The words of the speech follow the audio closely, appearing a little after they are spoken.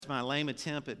my lame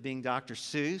attempt at being Dr.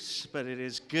 Seuss, but it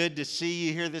is good to see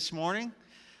you here this morning.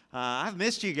 I've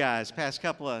missed you guys past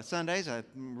couple of Sundays. I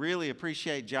really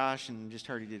appreciate Josh and just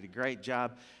heard he did a great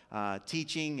job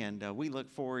teaching, and we look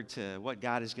forward to what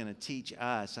God is going to teach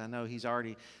us. I know he's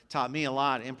already taught me a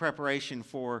lot in preparation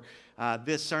for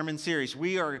this sermon series.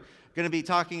 We are going to be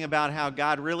talking about how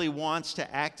God really wants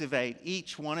to activate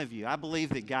each one of you. I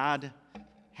believe that God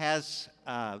has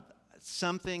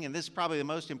something, and this is probably the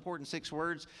most important 6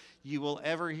 words you will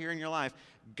ever hear in your life.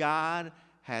 God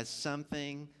has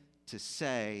something to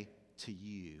say to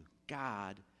you.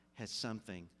 God has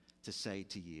something to say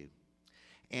to you.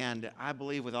 And I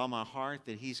believe with all my heart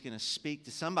that he's going to speak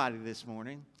to somebody this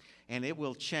morning, and it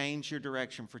will change your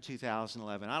direction for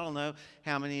 2011. I don't know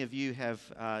how many of you have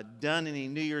done any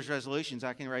New Year's resolutions.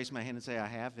 I can raise my hand and say I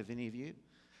have. Have any of you?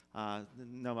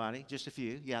 Nobody? Just a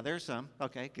few? Yeah, there's some.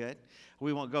 Okay, good.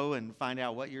 We won't go and find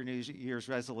out what your New Year's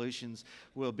resolutions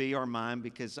will be or mine,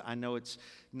 because I know it's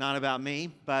not about me.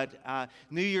 But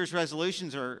New Year's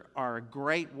resolutions are a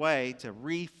great way to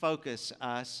refocus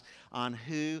us on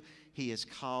who He has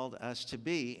called us to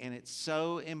be. And it's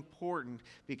so important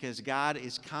because God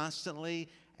is constantly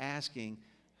asking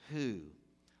who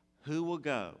will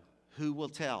go, who will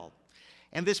tell.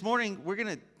 And this morning we're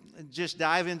going to just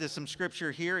dive into some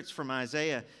scripture here. It's from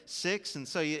Isaiah 6. And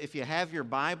so if you have your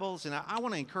Bibles, and I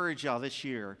want to encourage y'all this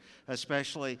year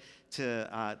especially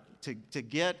to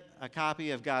get a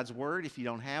copy of God's Word. If you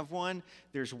don't have one,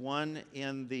 there's one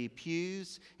in the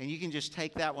pews, and you can just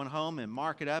take that one home and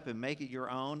mark it up and make it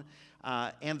your own.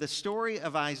 And the story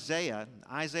of Isaiah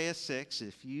 6,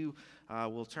 if you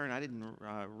will turn, I didn't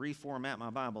reformat my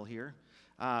Bible here.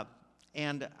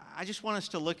 And I just want us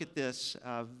to look at this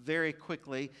very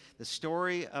quickly, the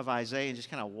story of Isaiah, and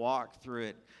just kind of walk through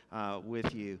it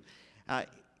with you.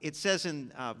 It says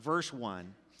in verse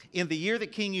 1, "In the year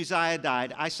that King Uzziah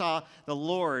died, I saw the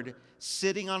Lord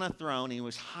sitting on a throne. He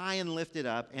was high and lifted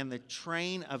up, and the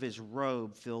train of his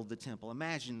robe filled the temple."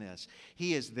 Imagine this.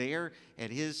 He is there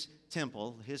at his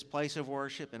temple, his place of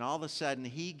worship, and all of a sudden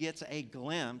he gets a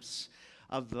glimpse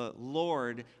of the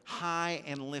Lord high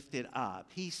and lifted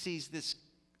up. He sees this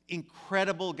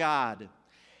incredible God,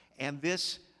 and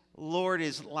this Lord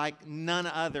is like none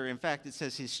other. In fact, it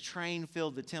says his train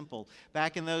filled the temple.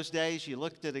 Back in those days, you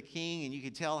looked at a king and you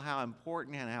could tell how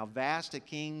important and how vast a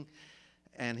king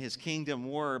and his kingdom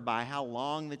were by how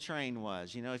long the train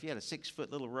was. You know, if you had a 6-foot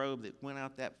little robe that went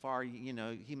out that far, you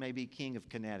know, he may be king of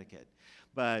Connecticut.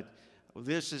 But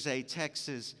this is a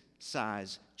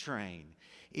Texas-size train.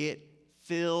 It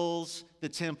fills the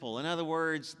temple. In other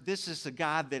words, this is a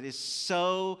God that is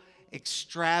so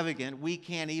extravagant, we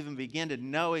can't even begin to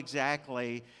know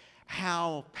exactly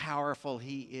how powerful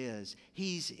he is.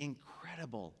 He's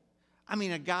incredible. I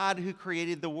mean, a God who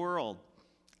created the world.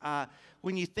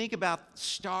 When you think about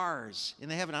stars in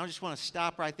the heaven, I just want to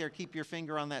stop right there, keep your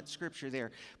finger on that scripture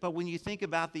there. But when you think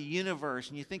about the universe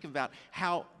and you think about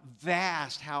how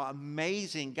vast, how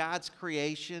amazing God's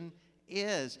creation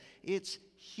is, it's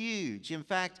huge. In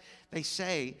fact, they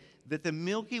say that the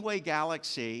Milky Way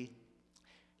galaxy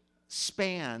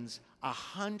spans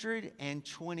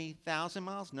 120,000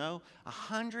 miles? No,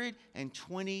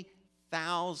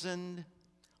 120,000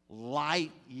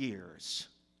 light years.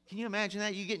 Can you imagine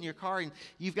that? You get in your car and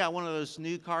you've got one of those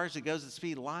new cars that goes at the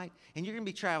speed of light, and you're going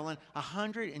to be traveling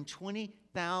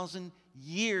 120,000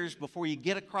 years before you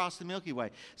get across the Milky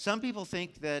Way. Some people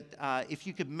think that if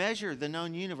you could measure the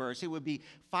known universe, it would be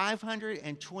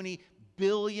 520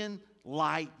 billion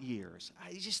light years.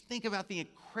 I just think about the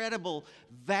incredible,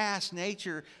 vast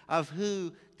nature of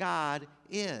who God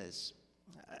is.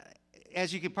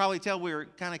 As you could probably tell, we were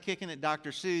kind of kicking at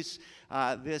Dr. Seuss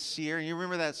this year. And you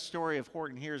remember that story of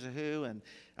Horton Hears a Who? And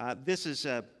this is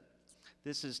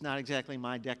not exactly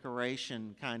my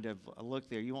decoration kind of look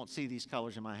there. You won't see these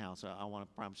colors in my house, I want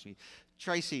to promise you.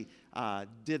 Tracy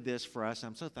did this for us.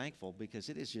 I'm so thankful because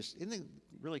isn't it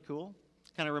really cool?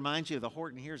 Kind of reminds you of the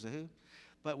Horton Hears a Who.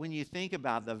 But when you think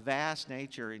about the vast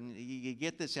nature, and you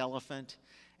get this elephant,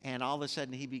 and all of a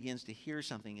sudden he begins to hear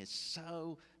something. It's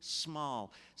so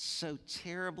small, so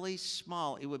terribly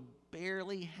small, it would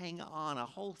barely hang on. A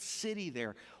whole city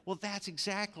there. Well, that's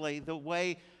exactly the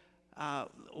way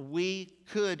we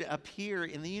could appear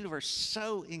in the universe.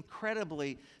 So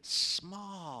incredibly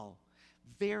small,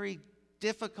 very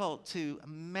difficult to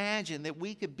imagine that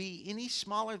we could be any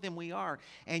smaller than we are.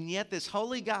 And yet this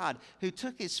holy God who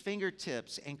took his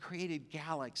fingertips and created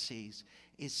galaxies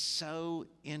is so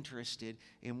interested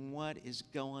in what is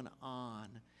going on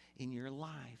in your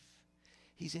life.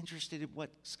 He's interested in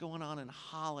what's going on in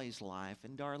Holly's life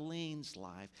and Darlene's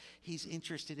life. He's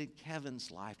interested in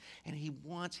Kevin's life. And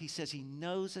he says he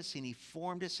knows us and he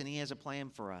formed us and he has a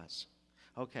plan for us.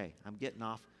 Okay, I'm getting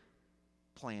off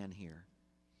plan here.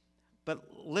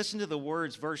 But listen to the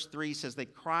words. Verse 3 says, they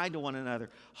cried to one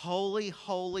another, "Holy,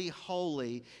 holy,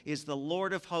 holy is the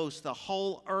Lord of hosts. The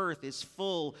whole earth is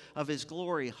full of his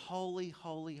glory. Holy,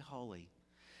 holy, holy."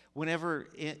 Whenever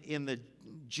in the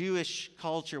Jewish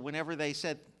culture, whenever they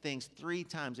said things 3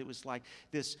 times, it was like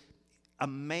this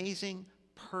amazing,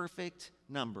 perfect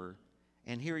number.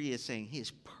 And here he is saying he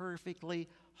is perfectly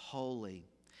holy.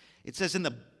 It says I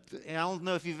don't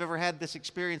know if you've ever had this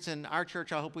experience in our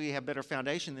church. I hope we have better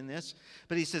foundation than this.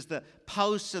 But he says the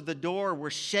posts of the door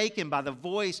were shaken by the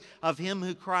voice of him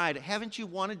who cried. Haven't you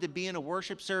wanted to be in a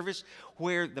worship service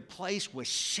where the place was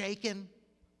shaken?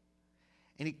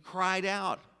 And he cried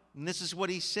out. And this is what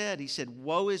he said. He said,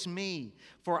 "Woe is me,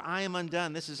 for I am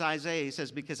undone." This is Isaiah. He says,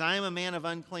 "Because I am a man of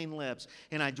unclean lips,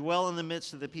 and I dwell in the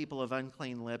midst of the people of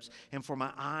unclean lips. And for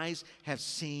my eyes have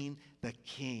seen the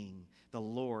King, the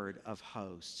Lord of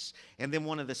hosts." And then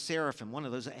one of the seraphim, one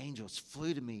of those angels,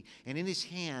 flew to me, and in his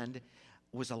hand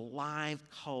was a live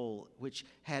coal, which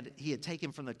he had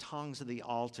taken from the tongs of the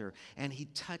altar, and he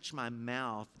touched my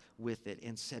mouth with it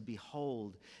and said,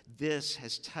 "Behold, this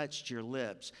has touched your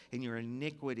lips, and your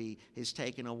iniquity is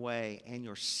taken away, and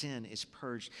your sin is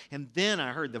purged." And then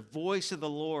I heard the voice of the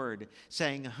Lord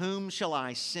saying, "Whom shall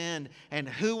I send, and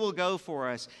who will go for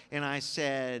us?" And I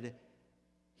said,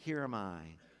 "Here am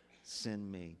I,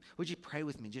 send me." Would you pray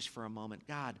with me just for a moment?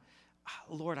 God,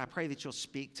 Lord, I pray that you'll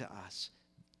speak to us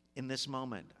in this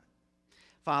moment.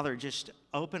 Father, just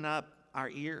open up our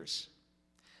ears.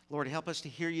 Lord, help us to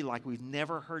hear you like we've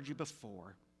never heard you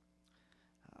before.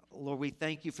 Lord, we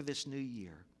thank you for this new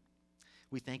year.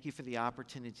 We thank you for the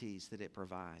opportunities that it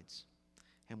provides.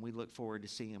 And we look forward to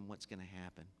seeing what's going to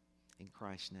happen. In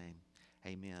Christ's name,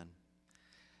 amen.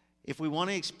 If we want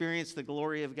to experience the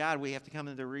glory of God, we have to come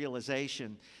into the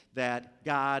realization that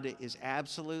God is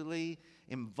absolutely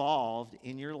involved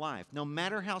in your life. No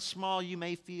matter how small you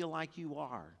may feel like you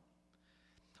are.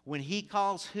 When he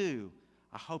calls who?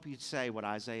 I hope you'd say what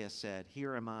Isaiah said,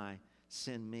 "Here am I,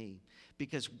 send me."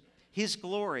 Because his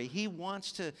glory, he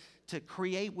wants to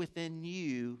create within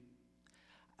you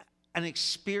an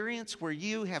experience where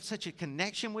you have such a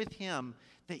connection with him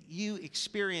that you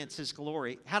experience his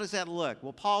glory. How does that look?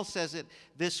 Well, Paul says it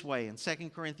this way in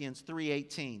 2 Corinthians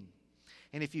 3:18.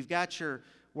 And if you've got your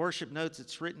worship notes,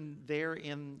 it's written there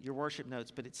in your worship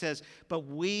notes, but it says, "But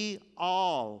we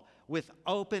all, with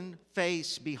open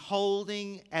face,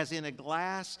 beholding as in a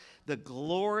glass the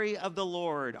glory of the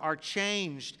Lord, are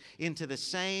changed into the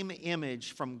same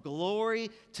image from glory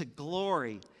to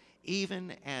glory,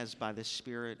 even as by the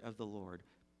Spirit of the Lord."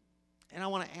 And I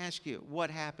want to ask you, what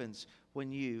happens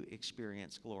when you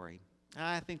experience glory?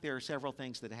 I think there are several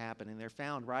things that happen, and they're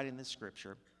found right in this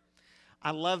scripture. I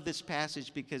love this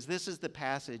passage because this is the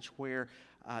passage where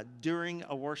during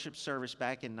a worship service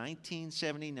back in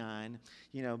 1979,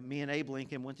 me and Abe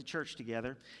Lincoln went to church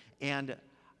together, and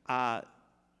I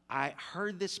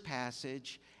heard this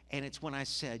passage, and it's when I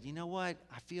said, you know what?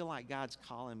 I feel like God's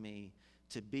calling me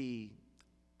to be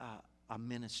a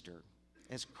minister.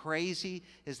 As crazy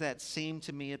as that seemed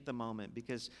to me at the moment,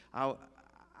 because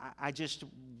I just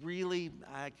really,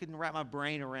 I couldn't wrap my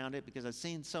brain around it because I've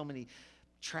seen so many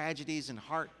tragedies and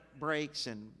heartbreaks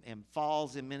and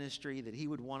falls in ministry that he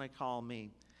would want to call me.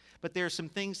 But there are some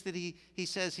things that he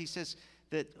says. He says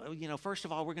that, first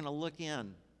of all, we're going to look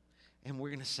in and we're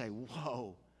going to say,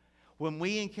 whoa. When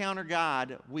we encounter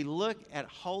God, we look at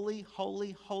holy,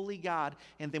 holy, holy God,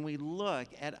 and then we look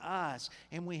at us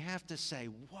and we have to say,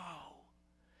 whoa,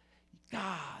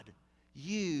 God,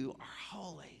 you are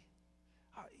holy.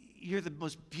 You're the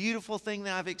most beautiful thing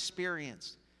that I've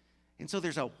experienced. And so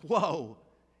there's a whoa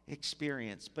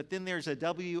experience. But then there's a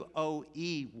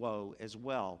W-O-E, woe, as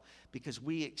well, because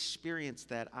we experience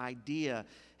that idea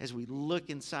as we look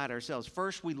inside ourselves.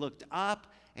 First we looked up,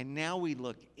 and now we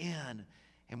look in,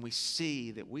 and we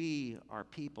see that we are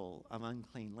people of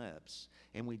unclean lips,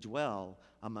 and we dwell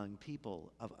among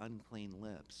people of unclean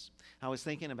lips. I was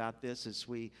thinking about this as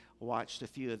we watched a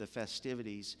few of the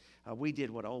festivities. We did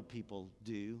what old people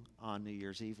do on New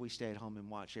Year's Eve. We stayed home and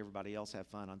watched everybody else have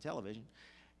fun on television.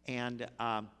 And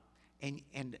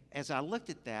as I looked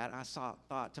at that, I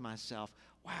thought to myself,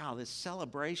 wow, this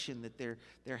celebration that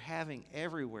they're having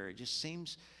everywhere, it just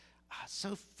seems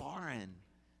so foreign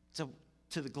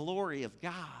to the glory of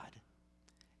God.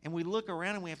 And we look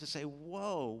around and we have to say,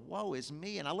 whoa, woe is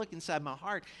me. And I look inside my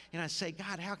heart and I say,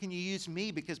 God, how can you use me?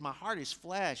 Because my heart is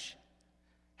flesh.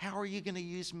 How are you going to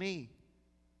use me?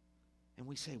 and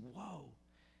we say, whoa.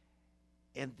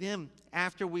 And then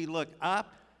after we look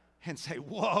up and say,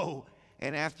 whoa,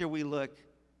 and after we look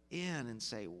in and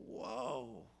say,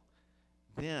 whoa,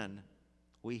 then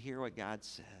we hear what God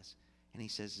says. And he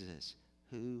says this,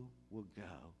 who will go?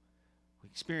 We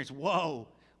experience whoa,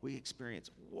 we experience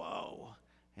whoa,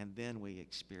 and then we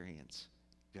experience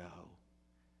go.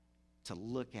 To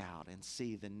look out and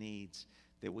see the needs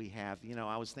that we have. You know,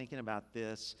 I was thinking about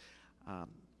this.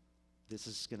 This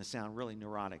is going to sound really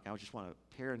neurotic. I just want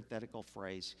a parenthetical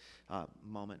phrase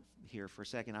moment here for a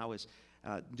second. I was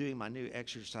doing my new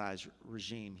exercise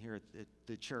regime here at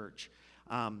the church.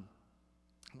 Found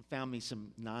me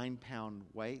some 9-pound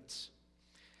weights.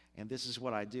 And this is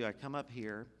what I do. I come up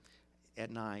here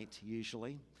at night,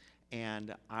 usually,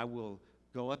 and I will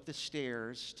go up the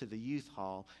stairs to the youth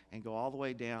hall and go all the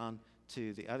way down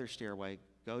to the other stairway,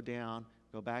 go down,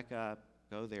 go back up,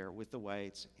 go there with the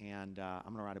weights, and I'm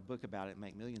going to write a book about it and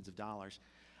make millions of dollars.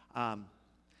 And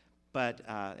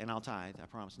I'll tithe, I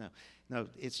promise. No,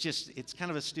 it's kind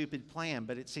of a stupid plan,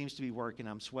 but it seems to be working.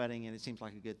 I'm sweating, and it seems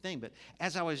like a good thing. But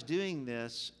as I was doing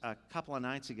this a couple of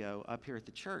nights ago up here at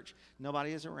the church,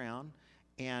 nobody is around,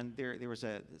 and there was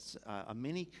a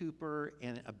Mini Cooper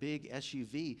and a big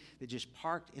SUV that just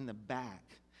parked in the back.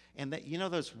 And that, you know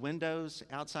those windows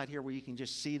outside here where you can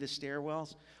just see the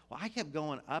stairwells? Well, I kept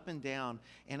going up and down,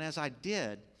 and as I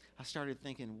did, I started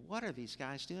thinking, what are these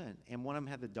guys doing? And one of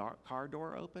them had the car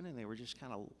door open, and they were just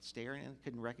kind of staring and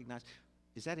couldn't recognize,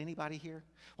 is that anybody here?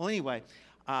 Well, anyway,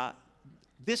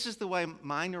 this is the way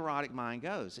my neurotic mind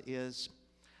goes, is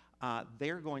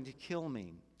they're going to kill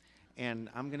me. And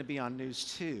I'm going to be on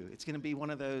News 2. It's going to be one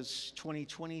of those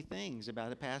 2020 things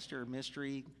about a pastor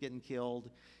mystery getting killed,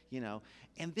 you know.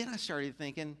 And then I started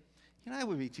thinking, you know, that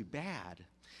would be too bad.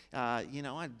 You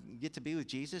know, I'd get to be with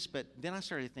Jesus. But then I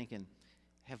started thinking,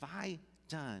 have I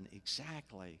done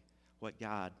exactly what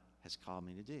God has called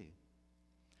me to do?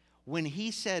 When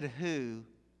he said who,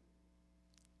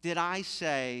 did I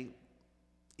say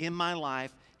in my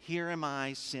life, here am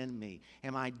I, send me?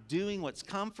 Am I doing what's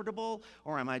comfortable,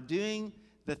 or am I doing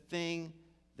the thing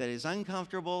that is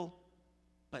uncomfortable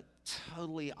but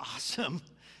totally awesome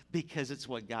because it's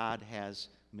what God has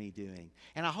me doing?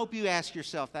 And I hope you ask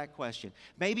yourself that question.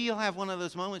 Maybe you'll have one of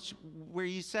those moments where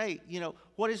you say, you know,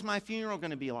 what is my funeral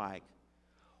going to be like?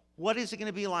 What is it going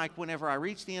to be like whenever I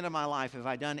reach the end of my life? Have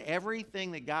I done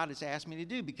everything that God has asked me to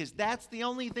do? Because that's the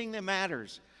only thing that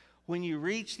matters when you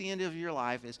reach the end of your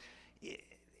life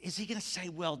is he going to say,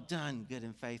 well done, good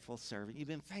and faithful servant? You've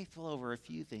been faithful over a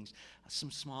few things,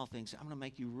 some small things. I'm going to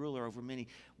make you ruler over many.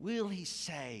 Will he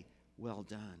say, well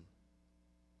done?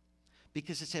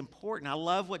 Because it's important. I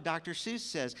love what Dr. Seuss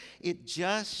says.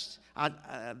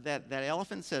 That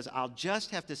elephant says, I'll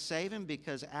just have to save him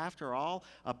because, after all,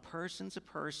 a person's a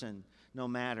person, no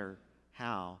matter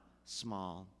how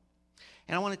small.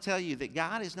 And I want to tell you that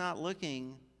God is not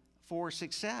looking for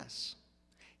success.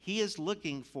 He is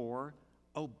looking for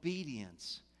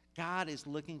obedience. God is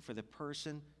looking for the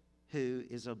person who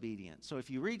is obedient. So if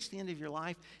you reach the end of your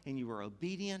life and you were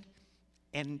obedient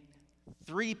and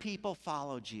 3 people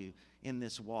followed you in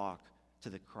this walk to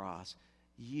the cross,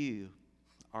 you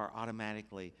are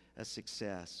automatically a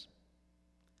success.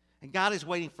 And God is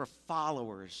waiting for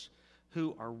followers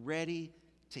who are ready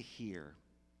to hear.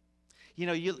 You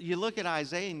know, you look at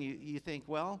Isaiah and you think,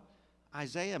 well,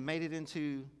 Isaiah made it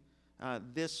into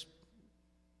this.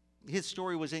 His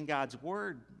story was in God's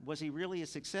word. Was he really a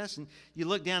success? And you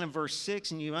look down in verse 6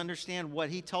 and you understand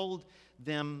what he told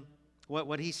them,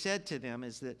 what he said to them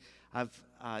is that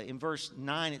in verse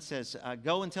 9 it says,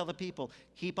 go and tell the people,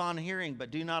 keep on hearing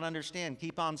but do not understand,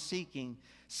 keep on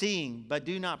seeing but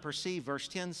do not perceive. Verse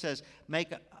 10 says,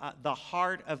 make the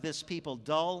heart of this people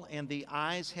dull and the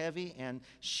eyes heavy, and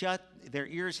shut their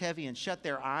ears heavy and shut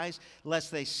their eyes,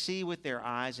 lest they see with their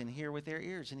eyes and hear with their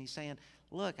ears. And he's saying,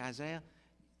 look, Isaiah,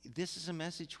 this is a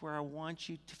message where I want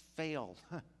you to fail,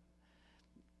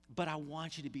 but I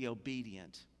want you to be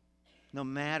obedient, no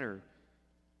matter,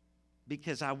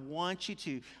 because I want you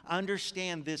to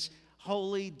understand this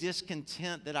holy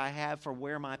discontent that I have for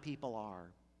where my people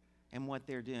are and what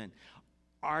they're doing.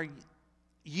 Are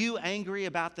you angry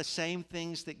about the same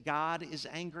things that God is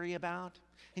angry about?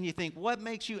 And you think, what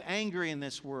makes you angry in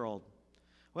this world?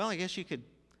 Well, I guess you could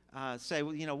say,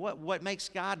 well, you know, what makes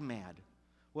God mad?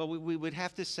 Well, we would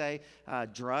have to say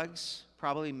drugs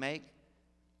probably make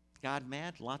God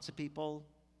mad. Lots of people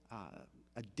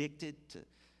addicted to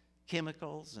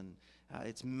chemicals, and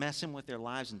it's messing with their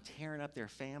lives and tearing up their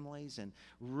families and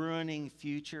ruining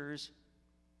futures.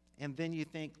 And then you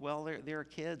think, well, there are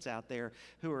kids out there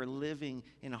who are living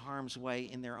in harm's way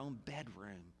in their own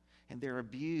bedroom, and they're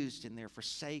abused and they're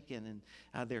forsaken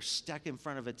and they're stuck in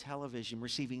front of a television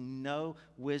receiving no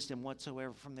wisdom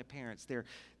whatsoever from their parents.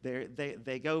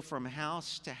 They go from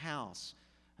house to house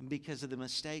because of the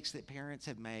mistakes that parents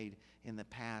have made in the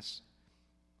past.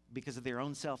 Because of their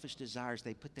own selfish desires,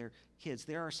 they put their kids.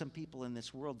 There are some people in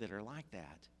this world that are like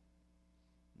that.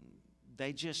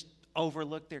 They just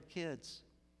overlook their kids.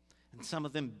 And some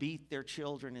of them beat their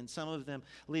children, and some of them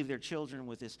leave their children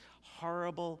with this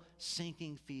horrible,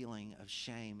 sinking feeling of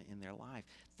shame in their life.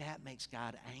 That makes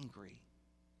God angry.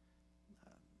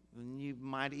 And you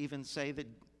might even say that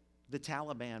the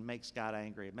Taliban makes God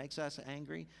angry. It makes us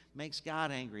angry, makes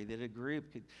God angry that a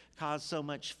group could cause so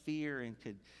much fear and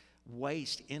could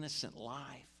waste innocent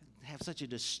life, have such a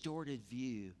distorted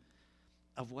view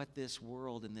of what this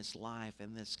world and this life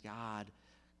and this God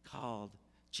called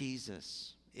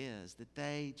Jesus is, that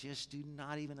they just do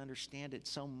not even understand it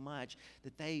so much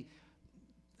that they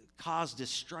cause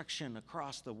destruction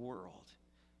across the world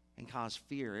and cause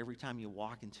fear every time you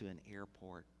walk into an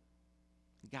airport.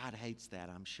 God hates that,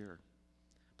 I'm sure.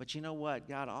 But you know what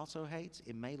God also hates?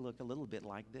 It may look a little bit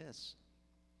like this.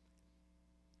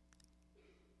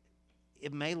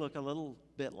 It may look a little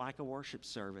bit like a worship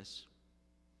service.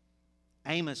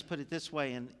 Amos put it this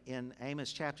way in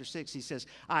Amos chapter 6. He says,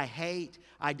 I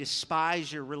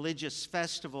despise your religious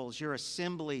festivals. Your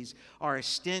assemblies are a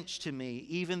stench to me.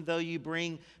 Even though you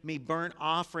bring me burnt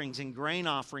offerings and grain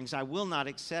offerings, I will not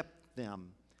accept them.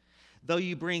 Though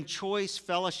you bring choice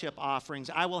fellowship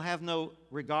offerings, I will have no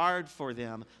regard for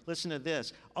them. Listen to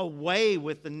this. Away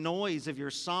with the noise of your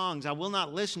songs. I will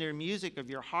not listen to your music of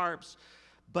your harps,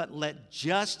 but let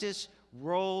justice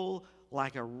roll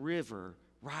like a river,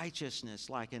 righteousness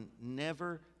like a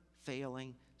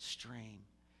never-failing stream.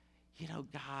 You know,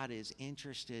 God is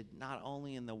interested not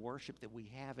only in the worship that we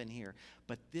have in here,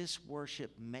 but this worship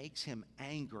makes him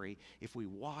angry if we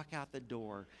walk out the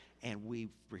door and we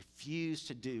refuse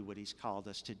to do what he's called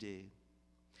us to do.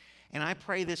 And I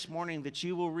pray this morning that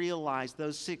you will realize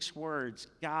those 6 words,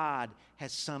 God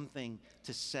has something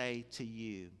to say to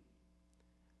you.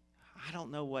 I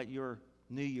don't know what your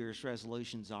New Year's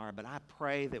resolutions are, but I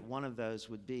pray that one of those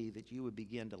would be that you would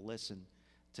begin to listen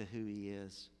to who he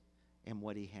is and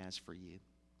what he has for you.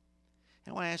 And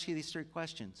I want to ask you these 3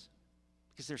 questions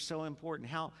because they're so important.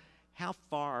 How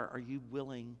far are you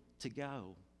willing to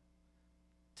go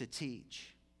to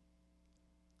teach?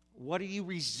 What are you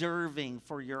reserving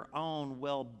for your own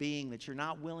well-being that you're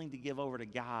not willing to give over to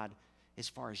God as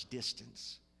far as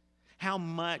distance? How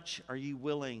much are you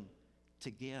willing to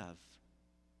give?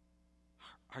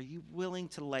 Are you willing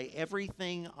to lay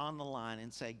everything on the line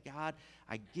and say, God,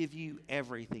 I give you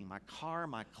everything, my car,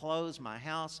 my clothes, my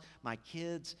house, my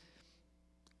kids,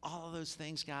 all of those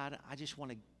things, God, I just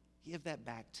want to give that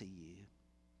back to you.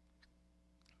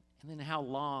 And then how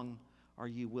long are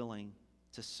you willing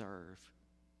to serve?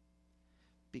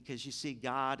 Because you see,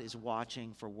 God is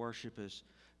watching for worshipers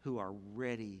who are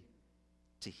ready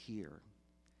to hear.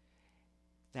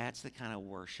 That's the kind of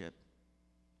worship.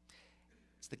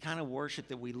 It's the kind of worship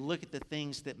that we look at the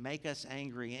things that make us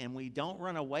angry and we don't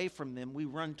run away from them. We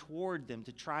run toward them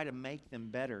to try to make them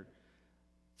better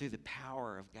through the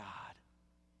power of God.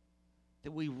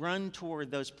 That we run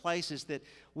toward those places that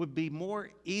would be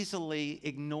more easily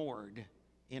ignored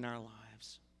in our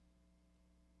lives.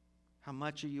 How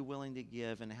much are you willing to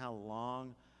give and how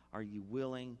long are you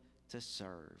willing to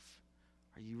serve?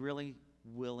 Are you really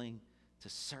willing to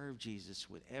serve Jesus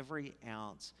with every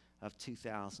ounce of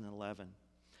 2011?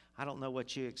 I don't know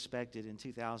what you expected in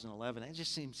 2011. It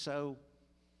just seems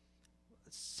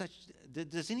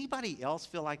does anybody else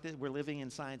feel like that we're living in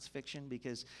science fiction?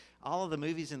 Because all of the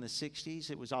movies in the 60s,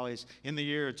 it was always in the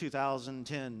year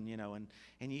 2010,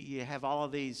 and you have all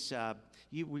of these,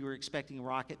 we were expecting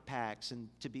rocket packs and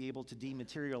to be able to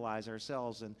dematerialize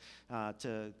ourselves and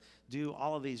to do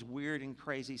all of these weird and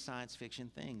crazy science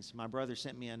fiction things. My brother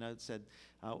sent me a note that said,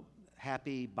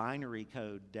 happy binary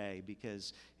code day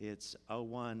because it's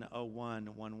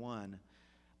 010111.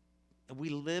 We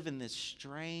live in this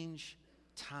strange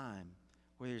time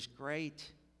where there's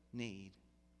great need.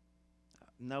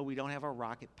 No, we don't have our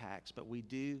rocket packs, but we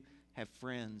do have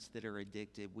friends that are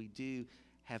addicted. We do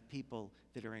have people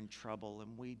that are in trouble,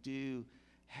 and we do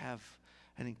have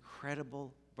an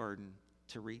incredible burden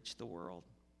to reach the world.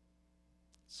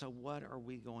 So what are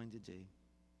we going to do?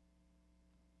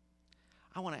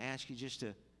 I want to ask you just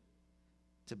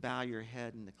to bow your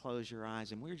head and to close your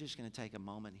eyes, and we're just going to take a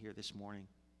moment here this morning.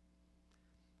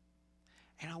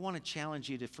 And I want to challenge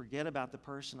you to forget about the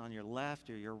person on your left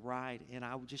or your right, and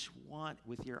I just want,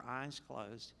 with your eyes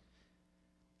closed,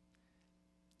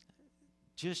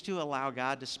 just to allow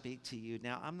God to speak to you.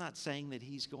 Now, I'm not saying that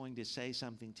He's going to say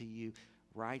something to you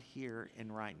right here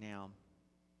and right now.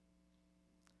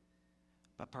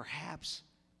 But perhaps,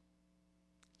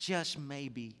 just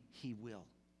maybe, He will.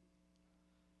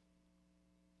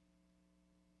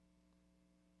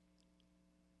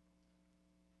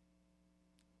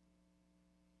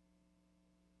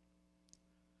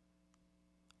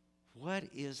 What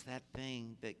is that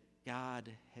thing that God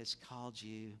has called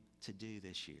you to do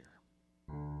this year?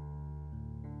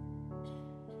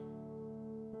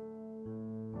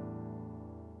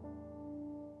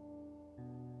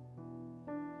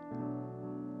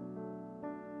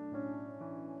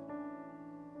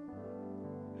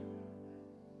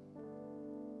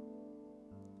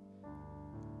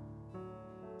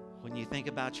 When you think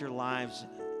about your lives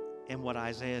and what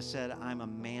Isaiah said, I'm a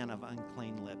man of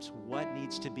unclean lips. What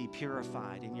needs to be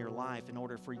purified in your life in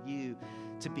order for you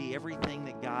to be everything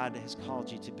that God has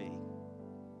called you to be?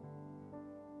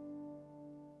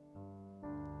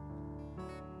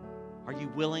 Are you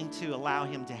willing to allow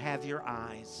Him to have your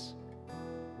eyes,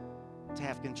 to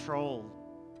have control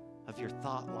of your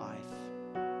thought life?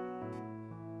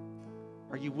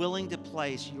 Are you willing to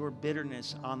place your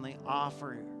bitterness on the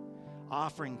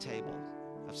offering table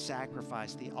of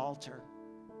sacrifice, the altar,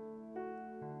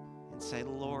 and say,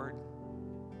 Lord,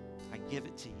 I give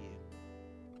it to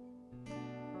you?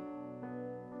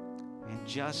 And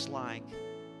just like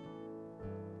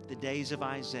the days of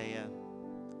Isaiah,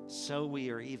 so we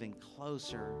are even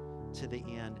closer to the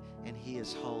end, and He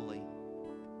is holy.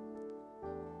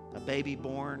 A baby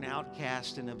born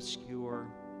outcast and obscure,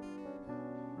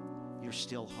 you're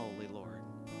still holy, Lord.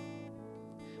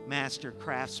 Master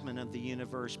craftsman of the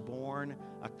universe, born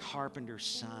a carpenter's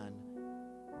son,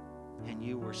 and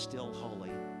you were still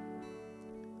holy.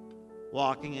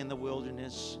 Walking in the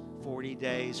wilderness 40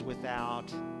 days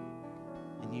without,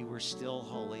 and you were still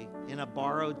holy. In a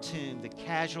borrowed tomb, the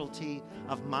casualty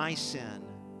of my sin,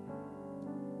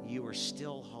 you were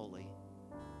still holy.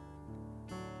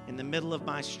 In the middle of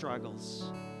my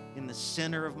struggles, in the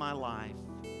center of my life,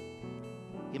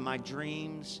 in my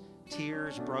dreams,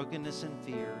 tears, brokenness, and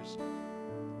fears,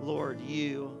 Lord,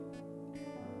 you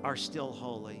are still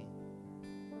holy.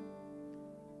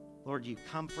 Lord, you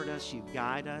comfort us, you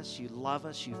guide us, you love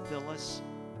us, you fill us.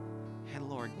 And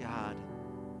Lord God,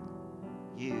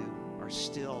 you are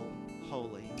still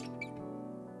holy.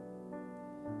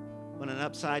 When an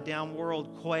upside-down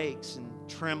world quakes and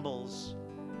trembles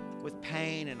with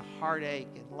pain and heartache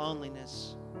and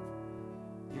loneliness,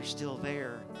 you're still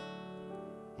there,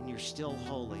 and you're still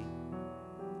holy.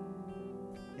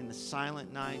 In the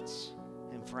silent nights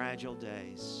and fragile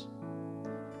days,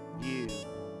 you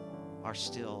are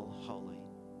still holy.